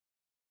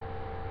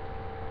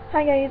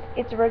Hi guys,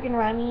 it's Rogan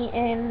Rami,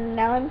 and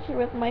now I'm here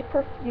with my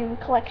perfume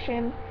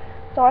collection.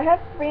 So I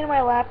have three in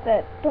my lap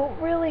that don't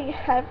really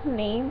have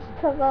names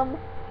to them,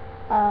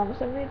 so I'm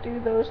going to do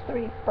those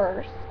three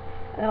first,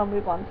 and then I'll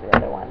move on to the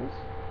other ones.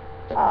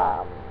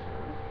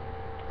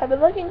 I've been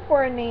looking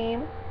for a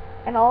name,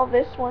 and all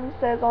this one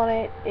says on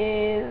it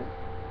is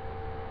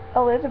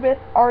Elizabeth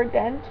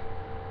Arden.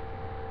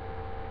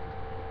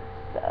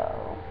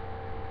 So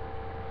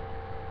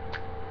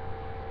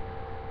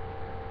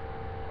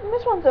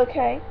this one's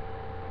okay.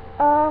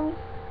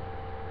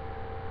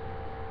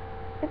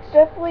 It's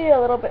definitely a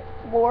little bit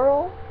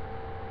floral.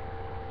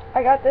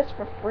 I got this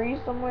for free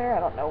somewhere, I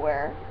don't know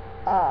where.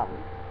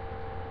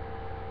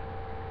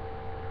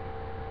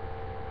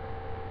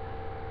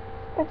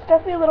 It's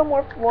definitely a little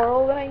more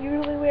floral than I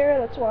usually wear,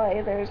 that's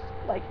why there's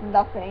like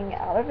nothing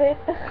out of it.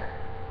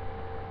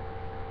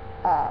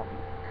 um,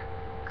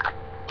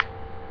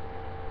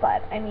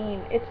 but I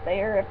mean, it's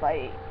there if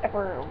I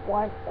ever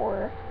want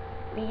or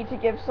need to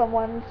give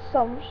someone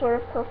some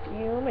sort of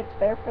perfume, it's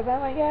there for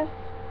them, I guess.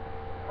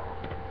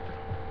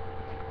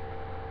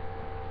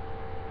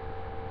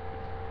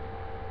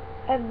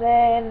 And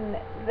then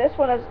this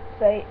one doesn't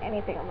say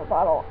anything on the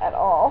bottle at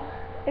all.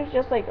 It's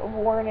just like a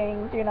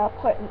warning, do not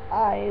put in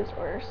eyes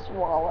or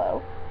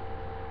swallow.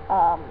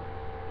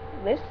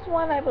 This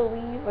one I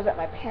believe was at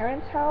my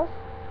parents' house.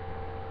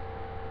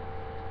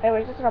 It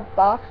was just in a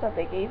box that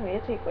they gave me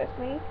to take with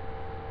me.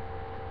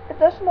 It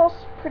does smell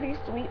pretty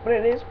sweet, but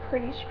it is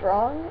pretty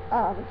strong.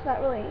 It's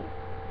not really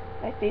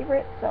my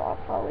favorite, so I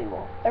probably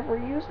won't ever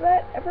use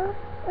that, ever.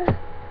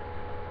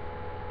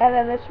 And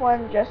then this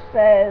one just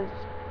says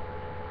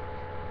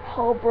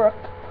Hellbrook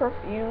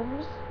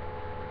Perfumes.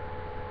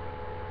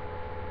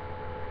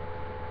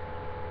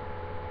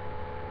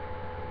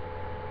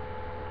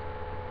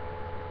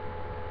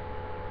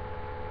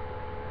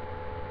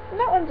 And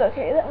that one's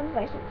okay, that one's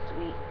nice and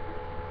sweet.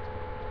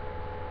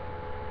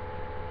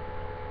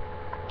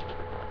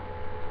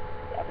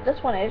 Yeah, but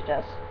this one is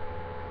just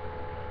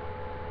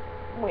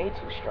way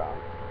too strong.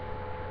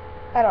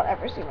 I don't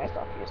ever see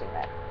myself using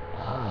that.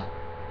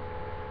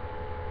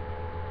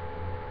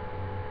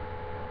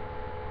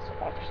 So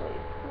actually,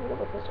 I'm gonna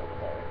put this over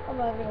there. I'm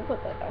not gonna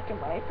put that back in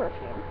my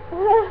perfume.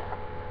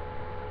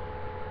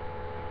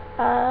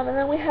 And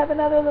then we have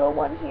another little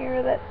one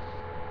here that's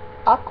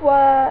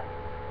Aqua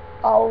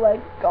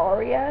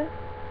Allegoria.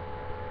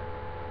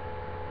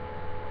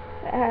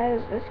 It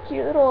has this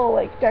cute little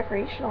like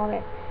decoration on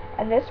it,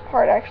 and this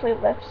part actually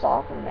lifts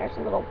off and there's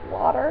a little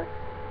blotter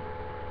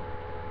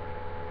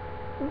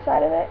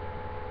inside of it.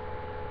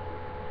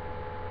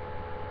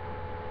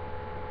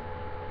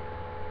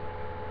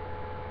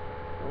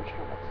 I'm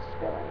trying not to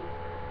spill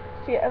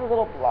any. See, it has a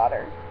little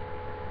blotter.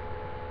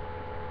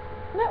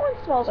 And that one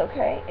smells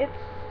okay. It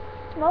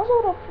smells a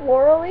little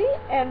florally,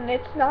 and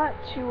it's not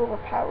too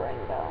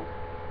overpowering though.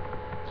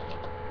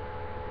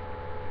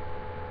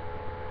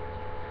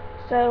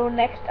 So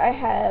next I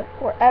have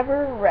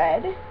Forever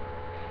Red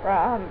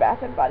from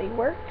Bath and Body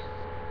Works.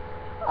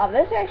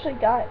 This I actually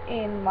got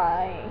in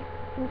my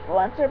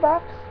influencer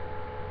box,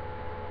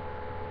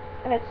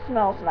 and it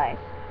smells nice.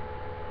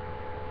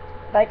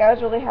 Like, I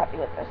was really happy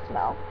with this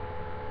smell.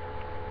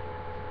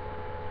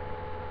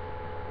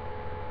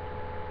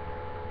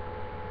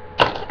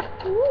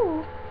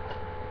 Ooh.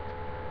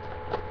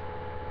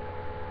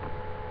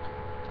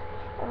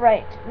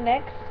 Right,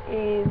 next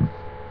is,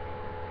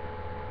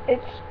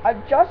 it's a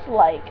Just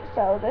Like,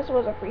 so this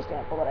was a free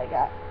sample that I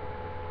got.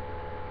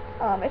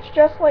 It's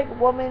Just Like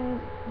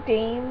Woman's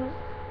Dames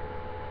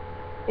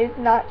is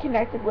not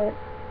connected with,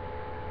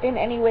 in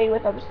any way,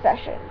 with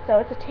Obsession, so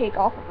it's a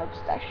takeoff of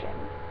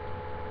Obsession.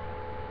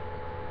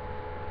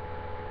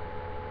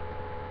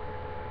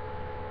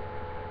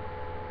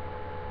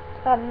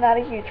 I'm not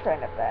a huge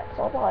fan of that,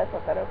 so I'll probably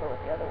put that over with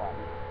the other one.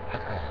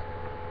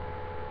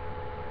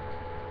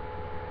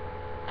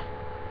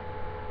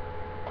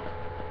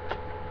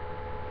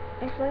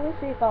 Actually, let me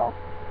see if I'll...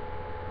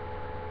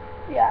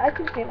 Yeah, I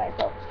can see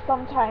myself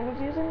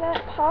sometimes using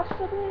that,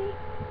 possibly.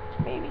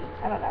 Maybe,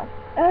 I don't know.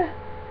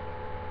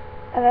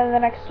 And then the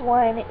next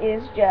one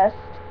is just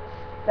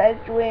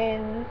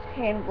Sedgwin's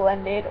hand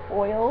blended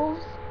oils,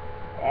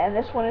 and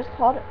this one is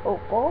called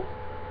Opal.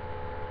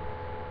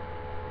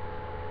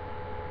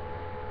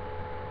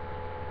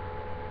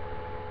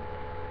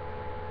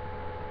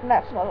 And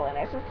that smells really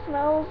nice. It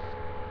smells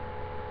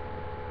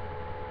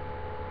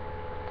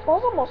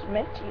almost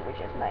minty, which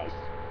is nice.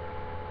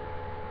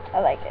 I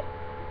like it.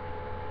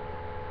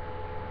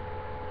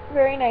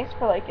 Very nice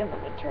for like in the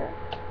winter.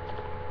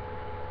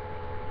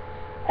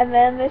 And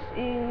then this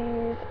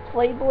is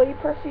Playboy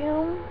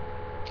Perfume.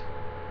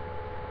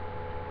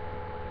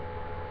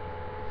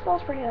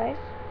 Smells pretty nice.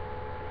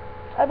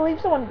 I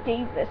believe someone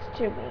gave this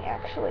to me,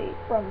 actually,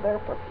 from their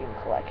perfume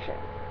collection.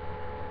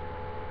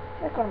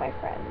 Like one of my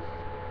friends.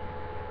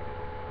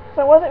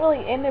 So I wasn't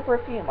really into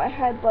perfume. I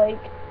had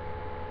like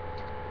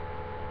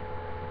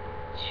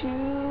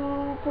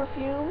 2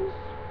 perfumes.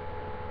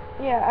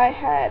 Yeah, I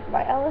had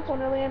my Alice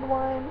Wonderland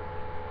one,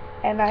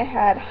 and I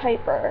had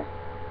Hyper.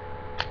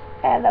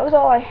 And that was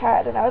all I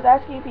had, and I was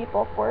asking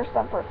people for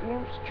some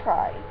perfumes to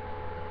try.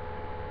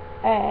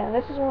 And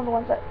this is one of the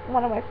ones that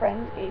one of my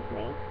friends gave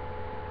me.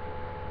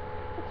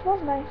 It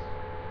smells nice.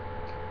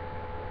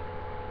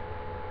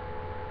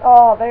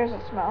 Oh, there's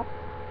a smell.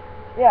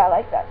 Yeah, I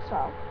like that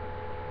smell.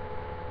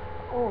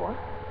 Ooh.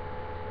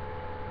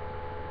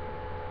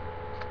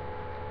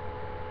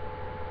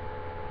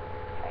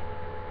 Okay.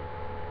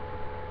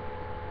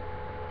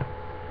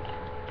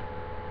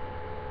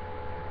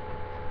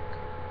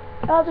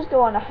 I'll just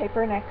go on to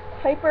Hyper next.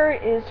 Hyper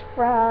is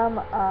from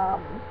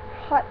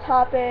Hot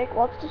Topic.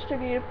 Well, it's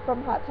distributed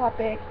from Hot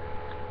Topic.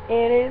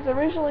 It is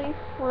originally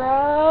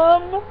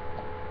from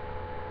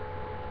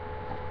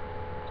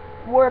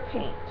War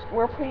Paint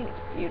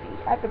Beauty.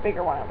 I have a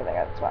bigger one over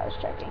there, that's why I was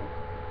checking.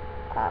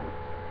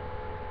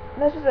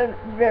 This is a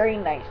very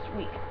nice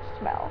sweet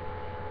smell.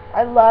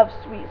 I love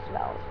sweet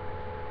smells.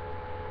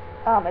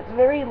 It's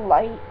very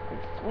light and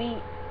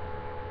sweet.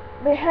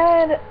 They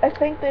had, I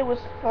think there was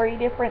 3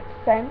 different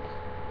scents,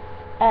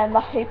 and the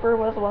Hyper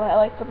was the one that I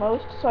liked the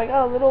most, so I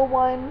got a little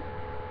one,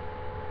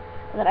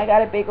 and then I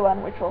got a big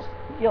one, which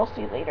you'll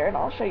see later, and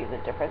I'll show you the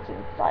difference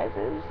in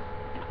sizes.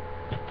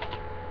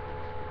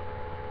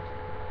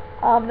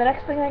 The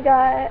next thing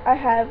I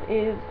have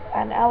is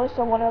an Alice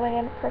in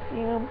Wonderland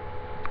perfume.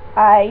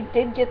 I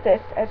did get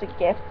this as a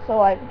gift, so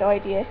I have no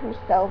idea who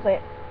sells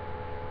it.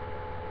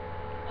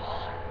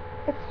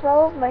 It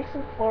smells nice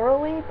and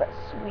florally, but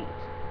sweet.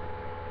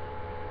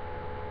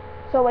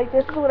 So, like,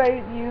 this is what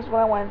I use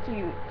when I want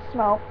to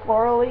smell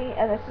florally,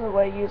 and this is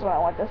what I use when I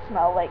want to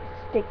smell, like,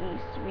 sticky,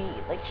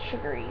 sweet, like,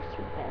 sugary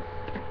sweetness.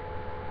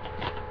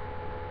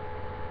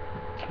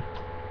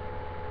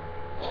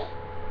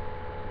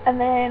 And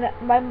then,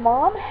 my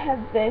mom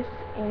had this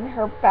in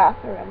her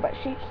bathroom, but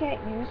she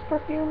can't use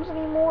perfumes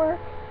anymore,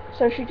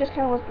 so she just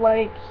kind of was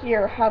like,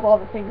 here, have all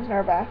the things in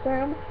our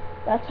bathroom.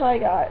 That's how I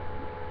got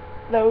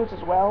those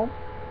as well,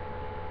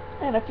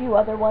 and a few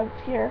other ones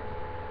here.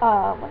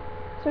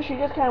 So she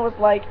just kind of was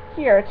like,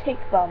 here, take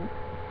them,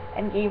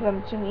 and gave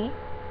them to me.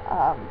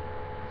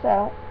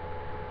 So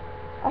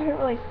I haven't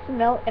really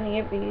smelled any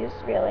of these,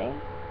 really.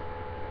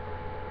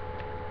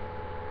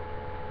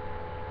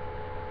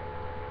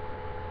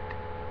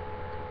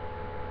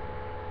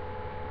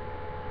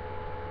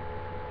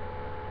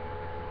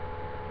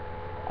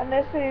 And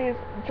this is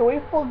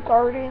Joyful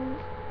Gardens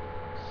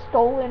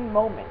Stolen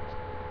Moment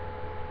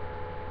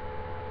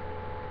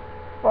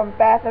from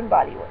Bath and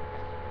Body Works.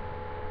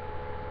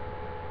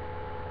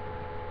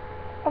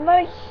 I'm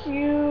not a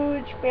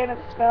huge fan of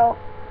the smell.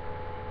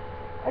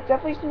 It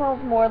definitely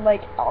smells more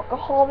like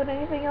alcohol than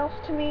anything else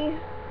to me.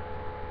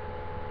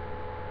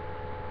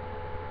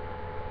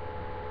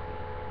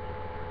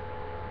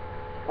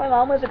 My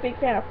mom was a big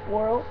fan of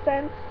floral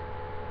scents,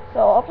 so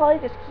I'll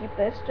probably just keep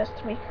this just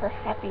to make her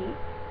happy.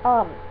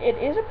 It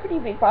is a pretty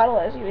big bottle,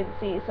 as you can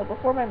see, so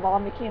before my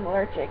mom became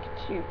allergic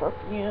to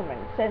perfume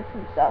and scents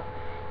and stuff,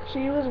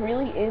 she was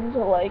really into,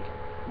 like,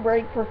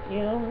 wearing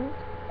perfume,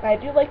 and I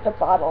do like the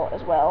bottle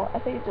as well. I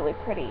think it's really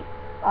pretty.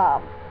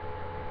 But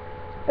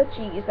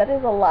geez, that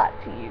is a lot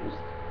to use.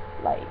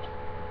 Like,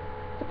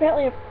 it's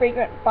apparently a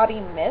fragrant body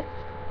mist,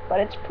 but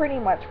it's pretty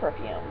much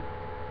perfume.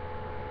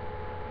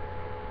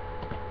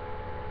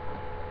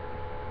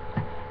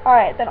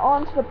 Alright, then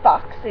on to the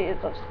boxes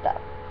of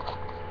stuff.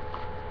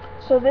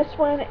 So this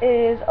one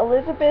is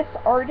Elizabeth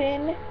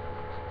Arden,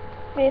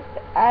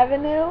 5th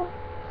Avenue.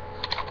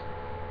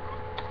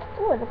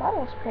 Ooh, the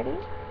bottle's pretty.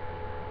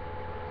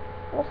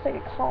 It looks like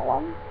a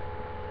column.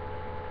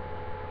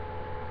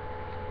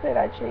 But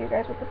I'd show you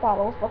guys what the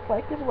bottles look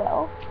like as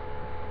well.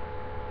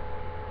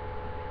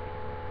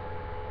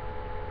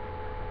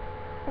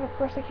 And of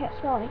course I can't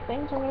smell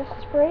anything, so I'm going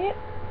to spray it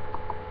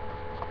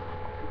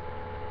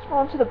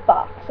onto the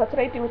box. That's what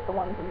I do with the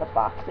ones in the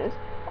boxes.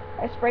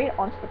 I spray it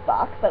onto the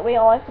box. That way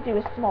all I have to do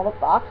is smell the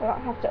box. I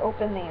don't have to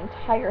open the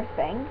entire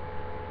thing.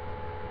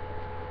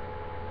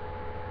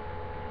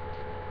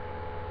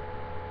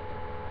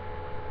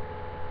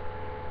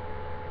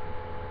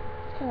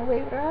 Just kind of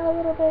wave it around a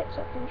little bit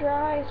so it can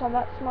dry, so I'm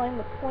not smelling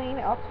the plain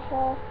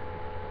alcohol.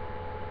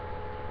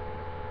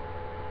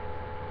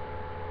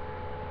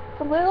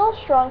 It's a little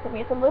strong for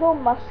me. It's a little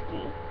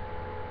musky.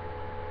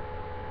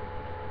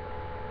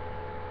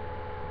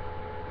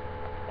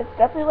 It's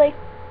definitely like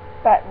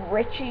that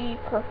richy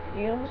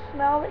perfume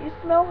smell that you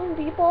smell from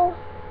people.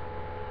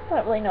 I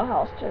don't really know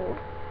how else to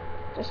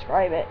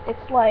describe it.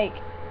 It's like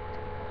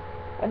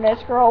when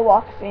this girl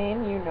walks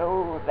in, you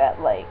know that,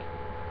 like,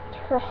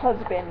 her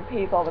husband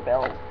pays all the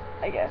bills,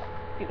 I guess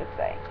you could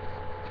say.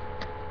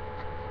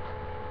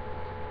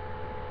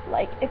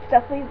 Like, it's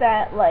definitely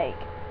that,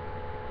 like,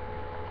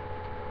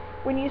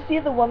 when you see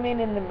the woman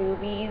in the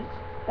movies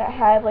that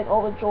have, like,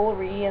 all the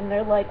jewelry and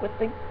they're, like, with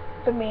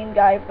the main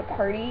guy of the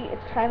party,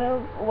 it's kind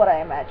of what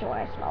I imagine when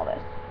I smell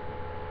this.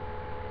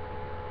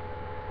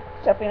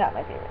 It's definitely not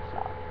my favorite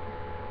smell.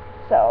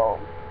 So,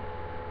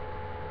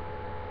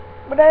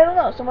 but I don't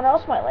know, someone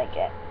else might like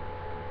it.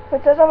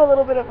 But it does have a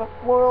little bit of a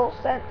floral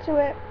scent to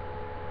it,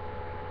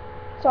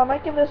 so I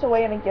might give this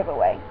away in a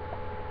giveaway.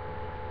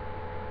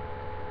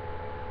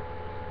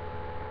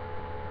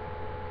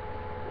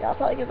 Yeah, I'll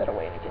probably give it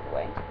away in a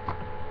giveaway.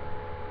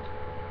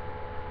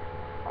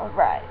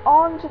 Alright,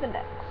 on to the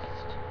next.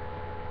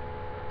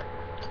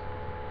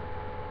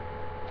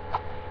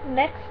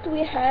 Next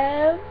we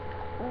have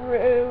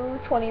Rue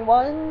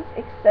 21's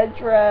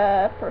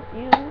Etc.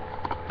 Perfume.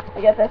 I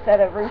guess I said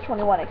a Rue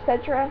 21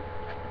 Etc.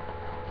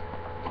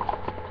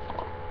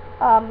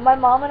 My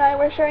mom and I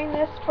were sharing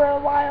this for a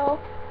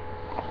while,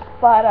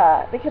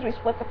 but because we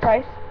split the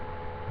price,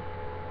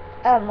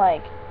 and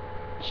like,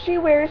 she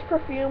wears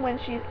perfume when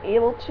she's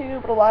able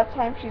to, but a lot of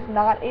times she's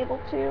not able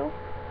to.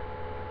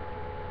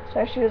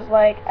 So she was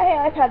like, hey,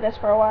 I've had this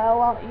for a while,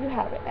 why don't you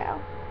have it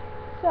now?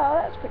 So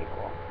that's pretty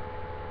cool.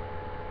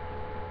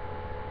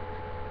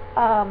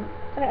 And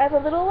it has a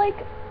little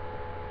like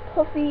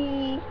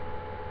puffy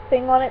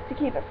thing on it to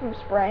keep it from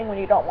spraying when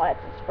you don't want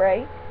it to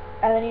spray.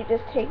 And then you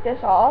just take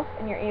this off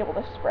and you're able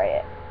to spray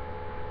it.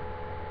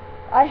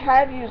 I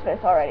have used this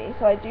already,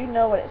 so I do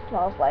know what it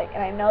smells like,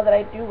 and I know that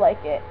I do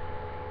like it.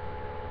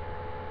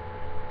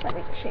 Let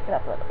me just shake it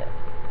up a little bit.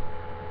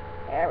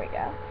 There we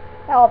go.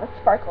 Now all the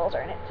sparkles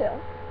are in it too.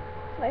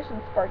 It's nice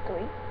and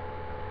sparkly.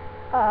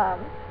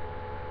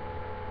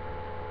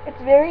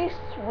 It's very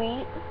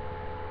sweet.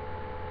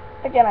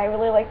 Again, I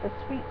really like the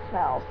sweet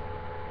smells.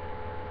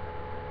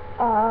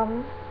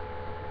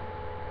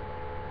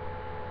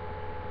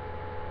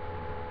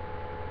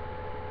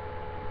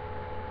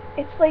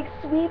 It's like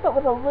sweet, but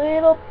with a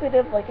little bit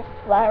of like a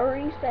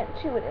flowery scent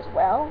to it as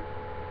well.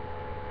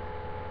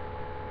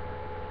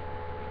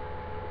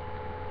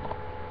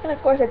 And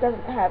of course it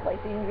doesn't have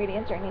like the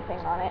ingredients or anything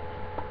on it.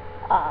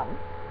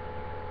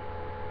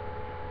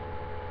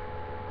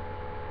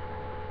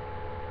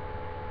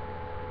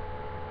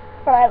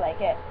 But I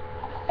like it.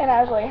 And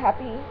I was really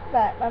happy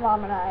that my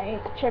mom and I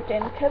chipped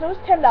in, because it was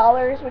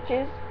 $10, which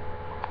is,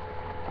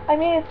 I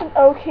mean, it's an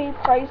okay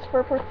price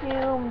for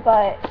perfume,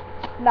 but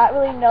not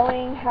really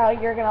knowing how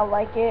you're going to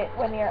like it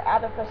when you're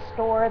out of the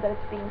store that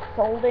it's being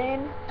sold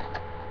in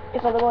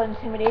is a little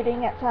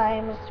intimidating at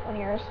times when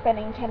you're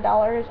spending $10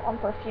 on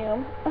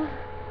perfume.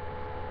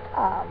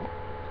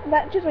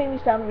 That just made me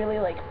sound really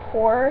like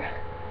poor,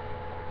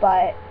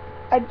 but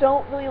I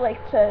don't really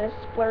like to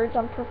splurge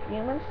on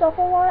perfume and stuff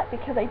a lot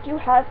because I do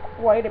have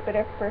quite a bit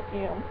of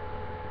perfume,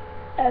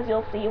 as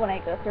you'll see when I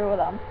go through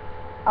them.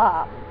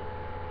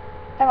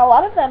 And a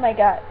lot of them I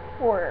got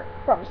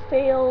from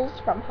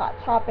sales, from Hot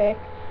Topic,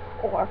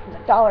 or from the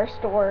dollar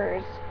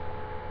stores,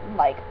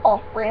 like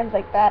off brands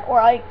like that, or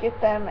I get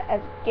them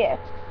as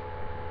gifts.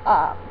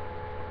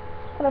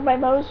 One of my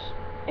most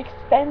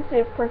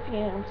expensive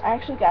perfumes I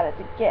actually got as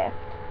a gift.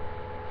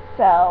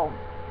 So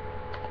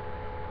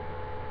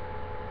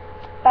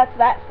that's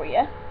that for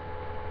you.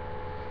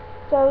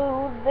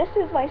 So this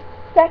is my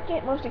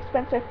second most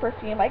expensive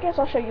perfume. I guess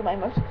I'll show you my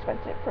most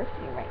expensive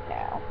perfume right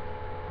now.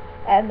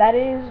 And that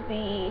is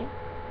the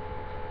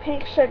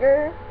Pink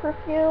Sugar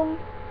perfume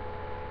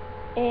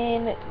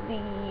in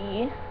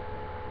the,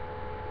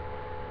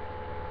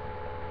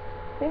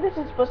 I think this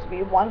is supposed to be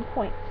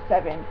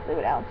 1.7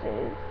 fluid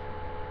ounces.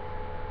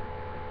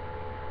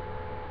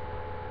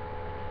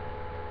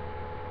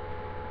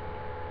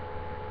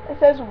 It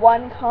says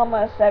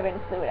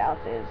 1,7 fluid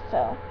ounces,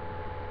 so.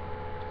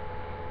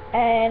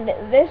 And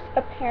this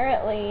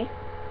apparently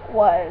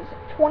was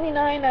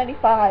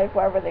 $29.95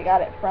 wherever they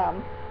got it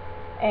from,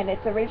 and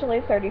it's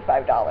originally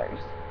 $35.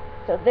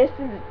 So this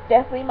is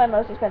definitely my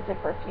most expensive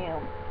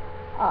perfume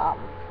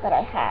that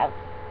I have,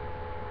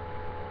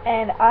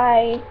 and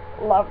I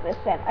love this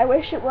scent. I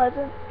wish it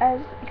wasn't as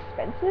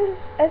expensive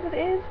as it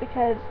is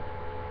because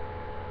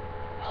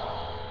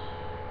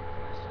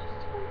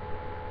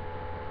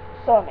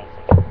so amazing.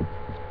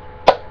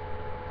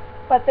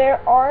 But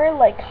there are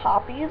like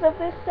copies of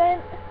this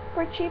scent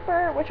for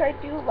cheaper, which I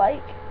do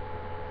like.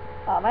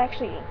 I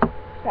actually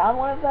found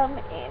one of them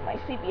in my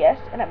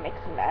CVS in a mix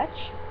and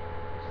match,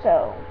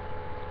 so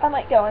I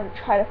might go and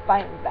try to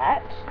find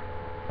that.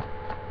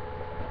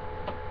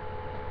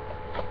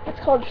 It's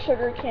called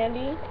Sugar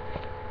Candy.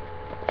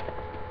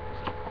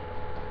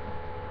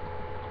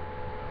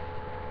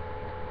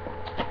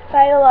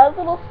 I love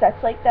little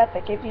sets like that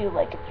that give you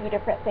like a few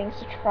different things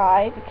to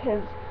try,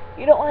 because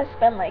you don't want to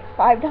spend like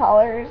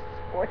 $5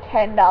 or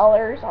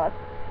 $10 on a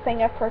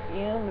thing of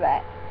perfume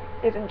that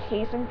is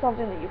encased in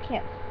something that you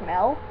can't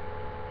smell.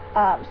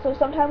 So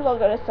sometimes I'll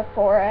go to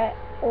Sephora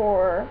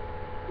or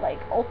like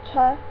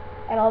Ulta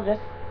and I'll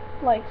just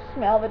like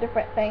smell the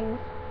different things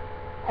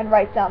and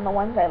write down the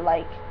ones I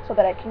like so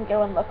that I can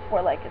go and look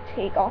for like a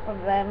take off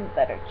of them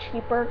that are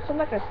cheaper, because I'm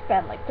not going to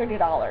spend like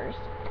 $30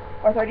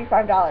 or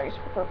 $35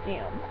 for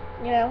perfume,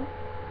 you know?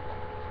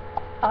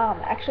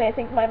 Actually, I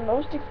think my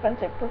most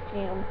expensive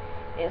perfume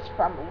is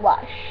from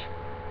Lush,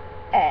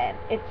 and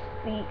it's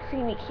the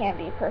Creamy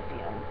Candy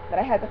perfume that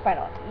I had to find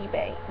on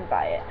eBay and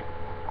buy it,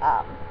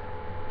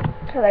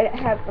 because I didn't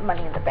have the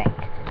money in the bank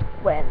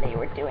when they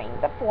were doing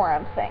the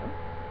forum thing.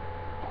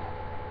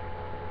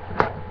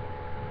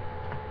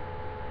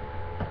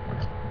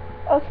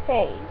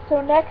 Okay, so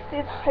next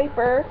is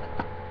Hyper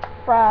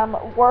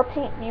from War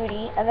Paint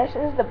Beauty, and this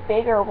is the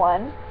bigger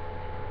one.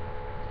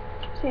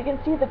 So you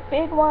can see the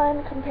big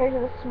one compared to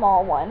the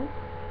small one.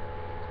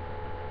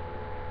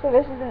 So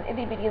this is an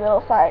itty bitty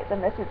little size,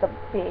 and this is a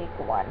big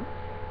one.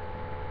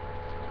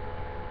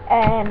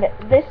 And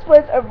this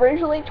was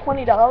originally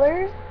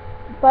 $20,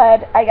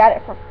 but I got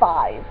it for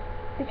 $5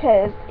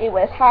 because it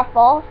was half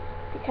off,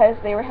 because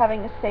they were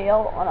having a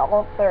sale on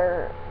all of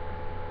their,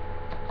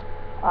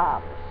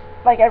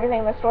 like everything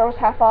in the store was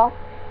half off.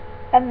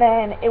 And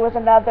then it was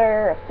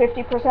another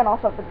 50%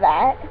 off of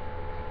that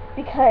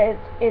because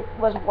it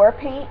was war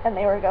paint and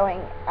they were going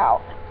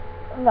out.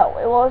 No,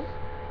 it was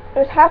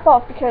half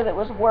off because it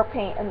was war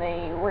paint and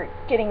they were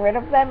getting rid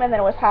of them, and then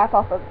it was half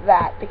off of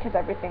that because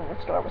everything in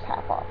the store was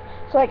half off.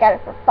 So I got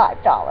it for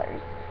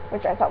 $5,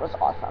 which I thought was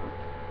awesome.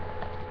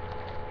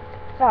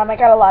 I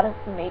got a lot of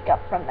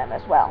makeup from them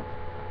as well.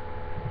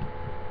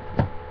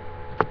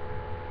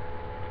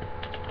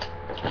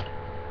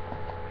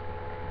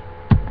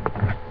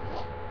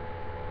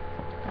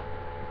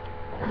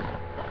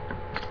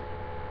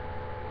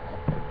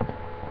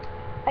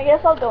 I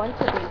guess I'll go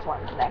into these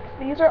ones next.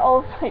 These are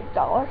all my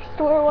dollar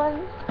store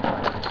ones.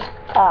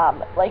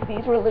 Like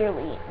these were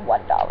literally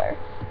 $1.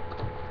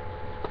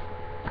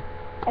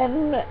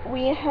 And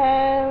we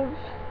have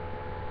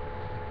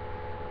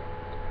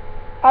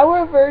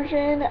our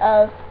version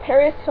of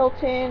Paris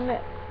Hilton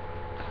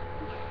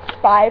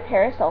by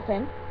Paris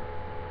Hilton.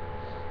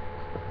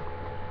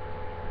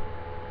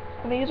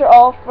 And these are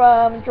all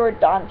from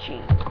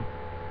Giordano's.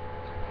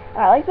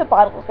 I like the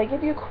bottles. They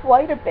give you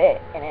quite a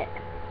bit in it.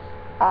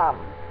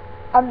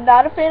 I'm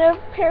not a fan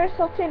of Paris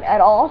Hilton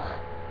at all.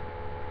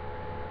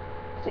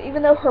 So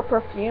even though her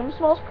perfume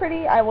smells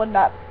pretty, I would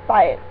not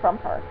buy it from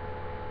her.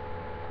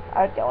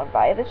 I would go and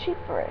buy the cheap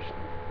version.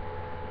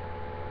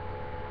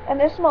 And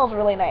this smells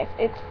really nice.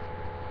 It's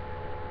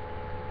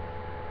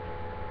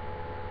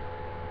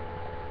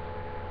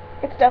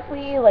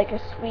definitely like a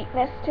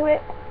sweetness to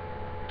it,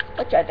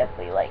 which I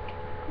definitely like,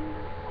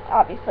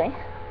 obviously.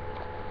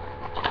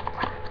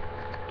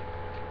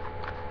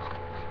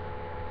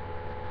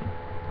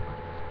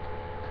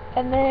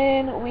 And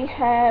then we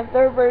have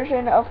their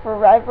version of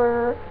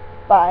Forever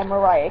by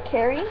Mariah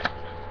Carey.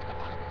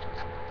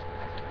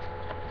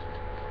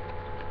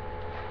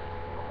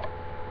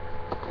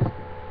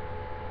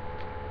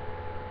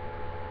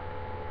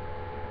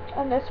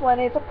 And this one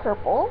is a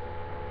purple.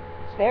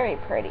 It's very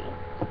pretty.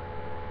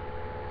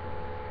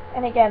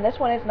 And again, this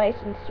one is nice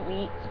and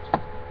sweet.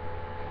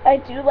 I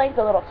do like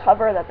the little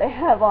cover that they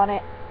have on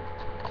it.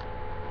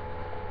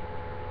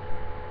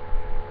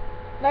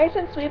 Nice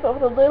and sweet, but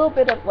with a little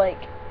bit of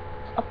like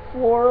a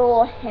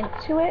floral hint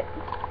to it.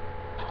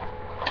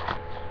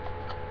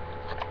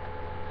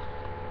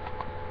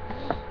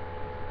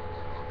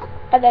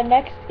 And then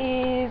next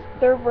is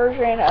their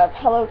version of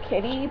Hello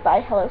Kitty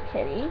by Hello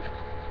Kitty.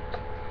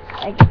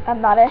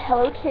 I'm not a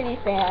Hello Kitty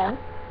fan,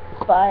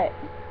 but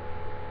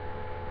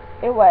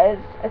it was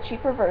a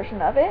cheaper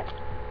version of it.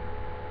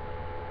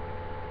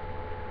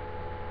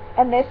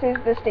 And this is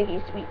the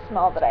sticky sweet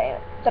smell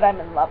that I'm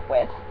in love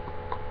with.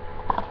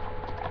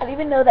 I didn't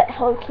even know that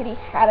Hello Kitty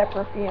had a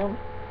perfume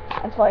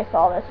until I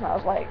saw this, and I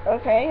was like,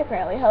 okay,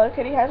 apparently Hello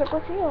Kitty has a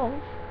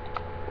perfume.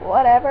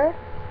 Whatever.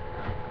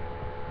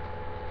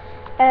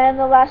 And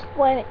the last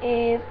one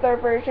is their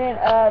version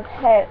of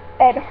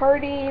Ed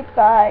Hardy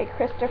by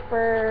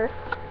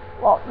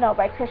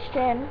by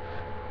Christian.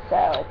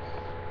 So it's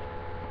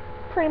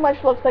pretty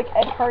much looks like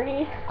Ed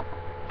Hardy.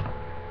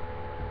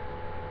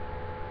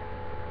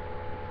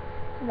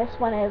 And this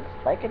one is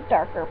like a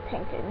darker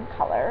pink in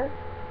color,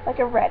 like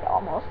a red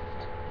almost.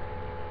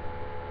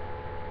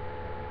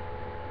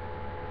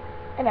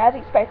 And as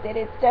expected,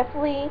 it's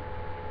definitely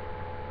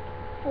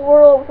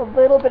floral with a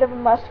little bit of a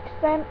musk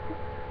scent,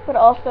 but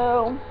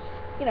also,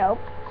 you know,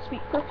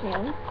 sweet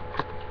perfume.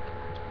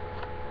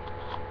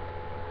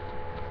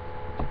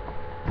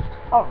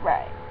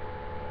 Alright.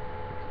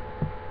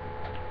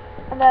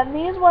 And then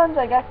these ones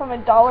I got from a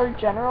Dollar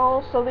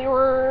General, so they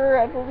were,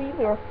 I believe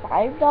they were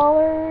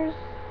 $5.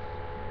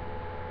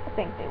 I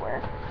think they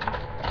were.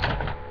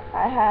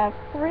 I have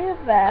 3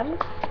 of them.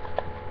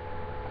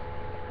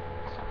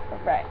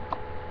 Alright.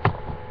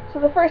 So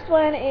the first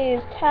one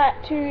is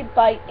Tattooed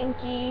by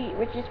Inky,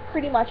 which is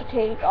pretty much a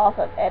take off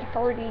of Ed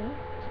Hardy.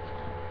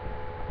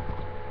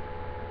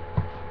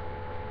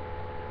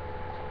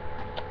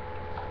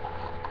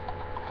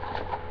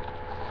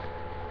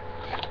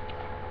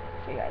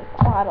 Show you guys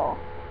the bottle.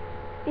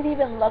 It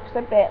even looks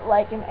a bit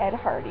like an Ed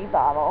Hardy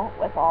bottle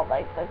with all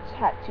like the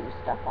tattoo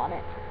stuff on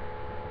it.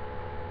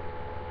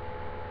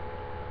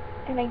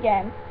 And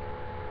again,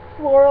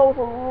 floral with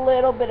a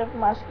little bit of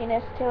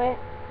muskiness to it,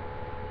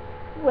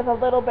 with a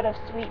little bit of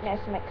sweetness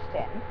mixed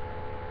in.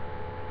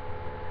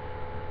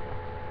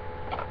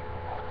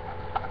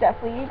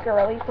 Definitely a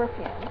girly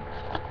perfume.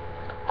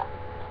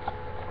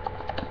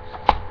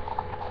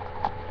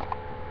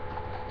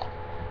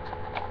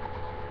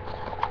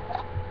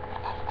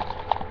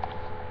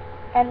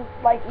 And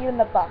like even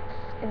the box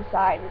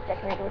inside was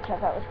decorated, which I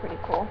thought was pretty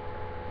cool.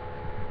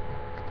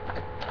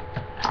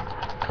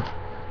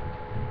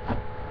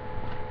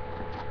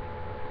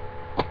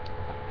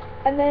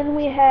 And then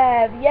we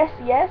have Yes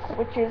Yes,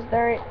 which is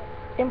their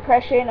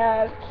impression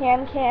of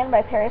Can Can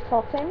by Paris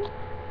Hilton.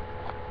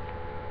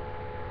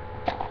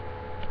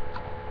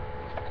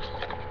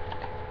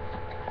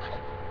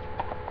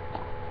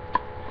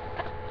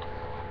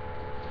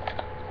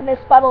 And this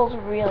bottle's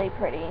really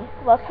pretty.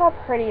 Look how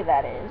pretty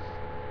that is.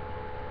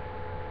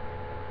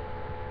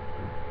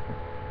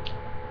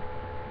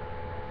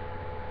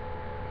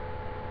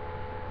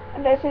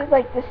 And this is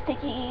like the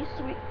sticky,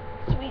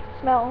 sweet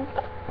smell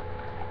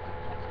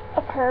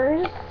of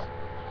hers.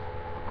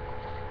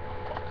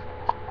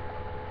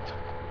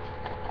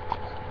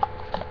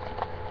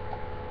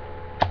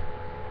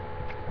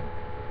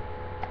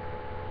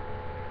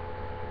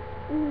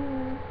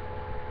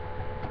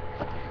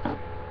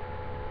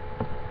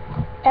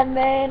 And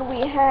then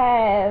we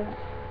have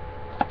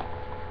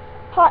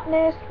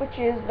Hotness, which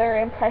is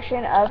their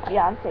impression of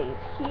Beyonce's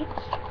Heat.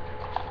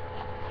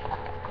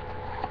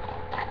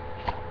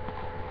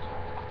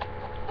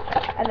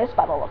 And this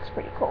bottle looks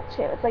pretty cool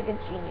too. It's like a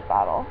genie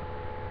bottle.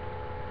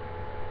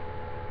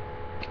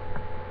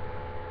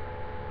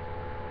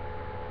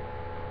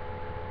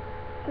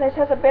 And this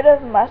has a bit of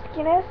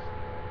muskiness,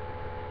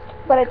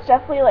 but it's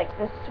definitely like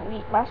the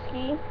sweet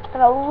musky,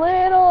 and a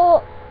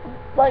little,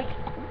 like,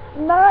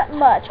 not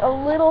much, a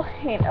little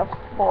hint of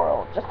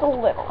floral, just a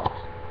little.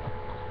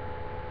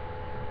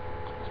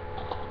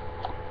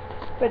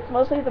 But it's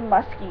mostly the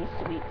musky,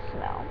 sweet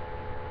smell.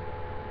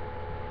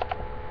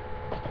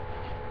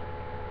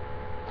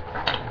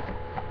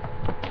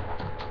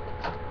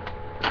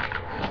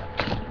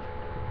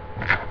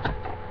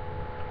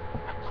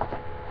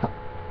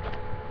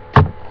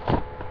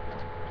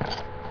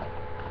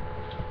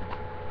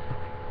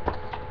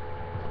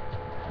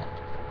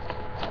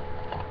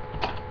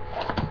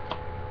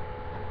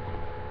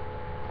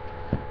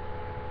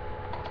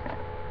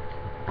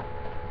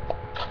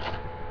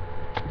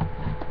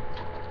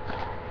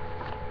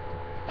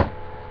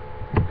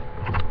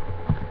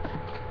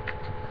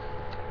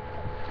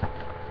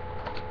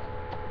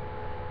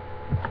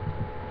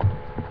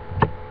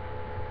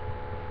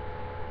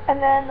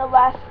 And then the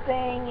last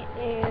thing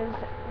is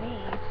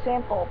the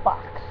sample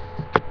box.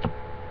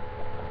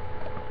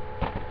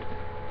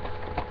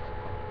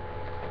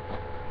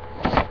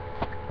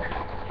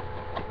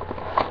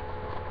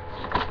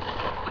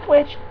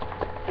 Which,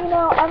 you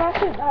know, I'm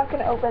actually not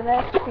going to open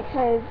this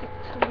because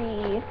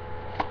the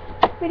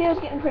video is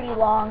getting pretty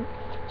long,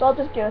 so I'll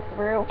just go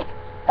through.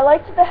 I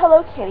liked the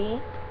Hello Kitty,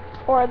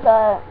 or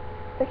the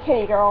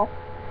kitty girl.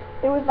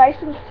 It was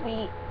nice and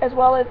sweet, as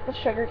well as the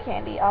sugar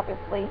candy,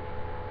 obviously.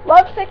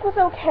 Lovesick was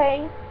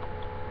okay.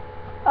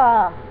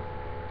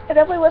 It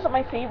definitely wasn't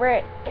my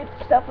favorite.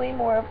 It's definitely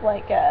more of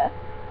like a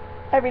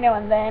every now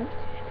and then.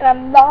 And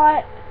I'm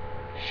not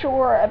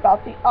sure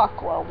about the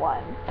Aqua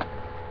one.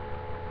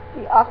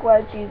 The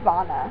Aqua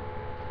Giovanna.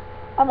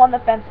 I'm on the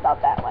fence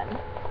about that one.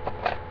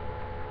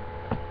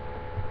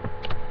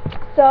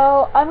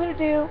 So I'm going to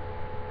do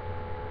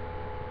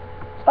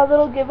a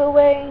little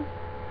giveaway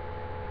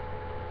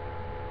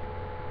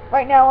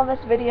right now on this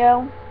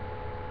video.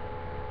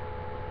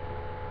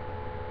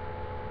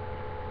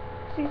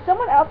 See,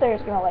 someone out there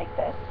is going to like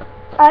this.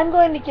 I'm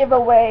going to give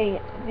away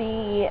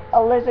the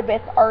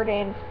Elizabeth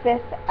Arden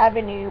 5th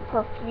Avenue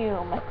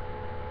Perfume.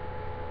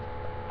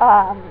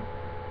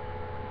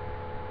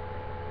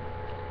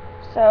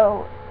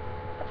 So,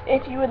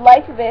 if you would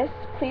like this,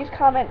 please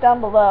comment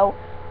down below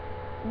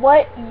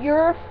what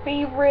your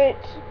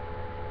favorite...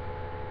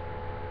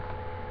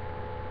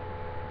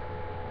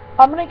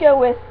 I'm going to go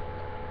with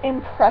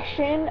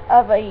impression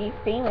of a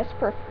famous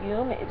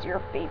perfume is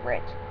your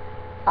favorite.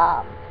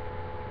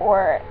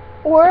 Or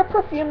a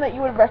perfume that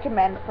you would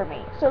recommend for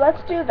me. So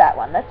let's do that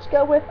one. Let's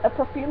go with a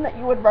perfume that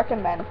you would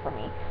recommend for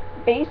me.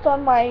 Based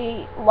on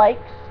my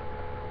likes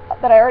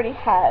that I already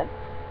have,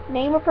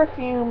 name a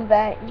perfume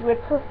that you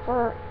would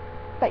prefer,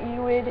 that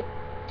you would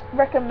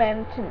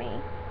recommend to me.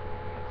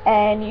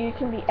 And you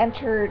can be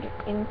entered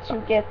in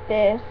to get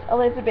this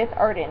Elizabeth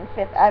Arden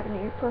 5th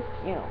Avenue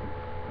Perfume.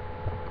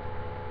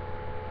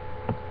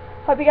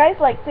 Hope you guys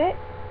liked it.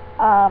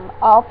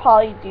 I'll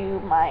probably do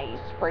my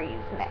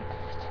sprays next.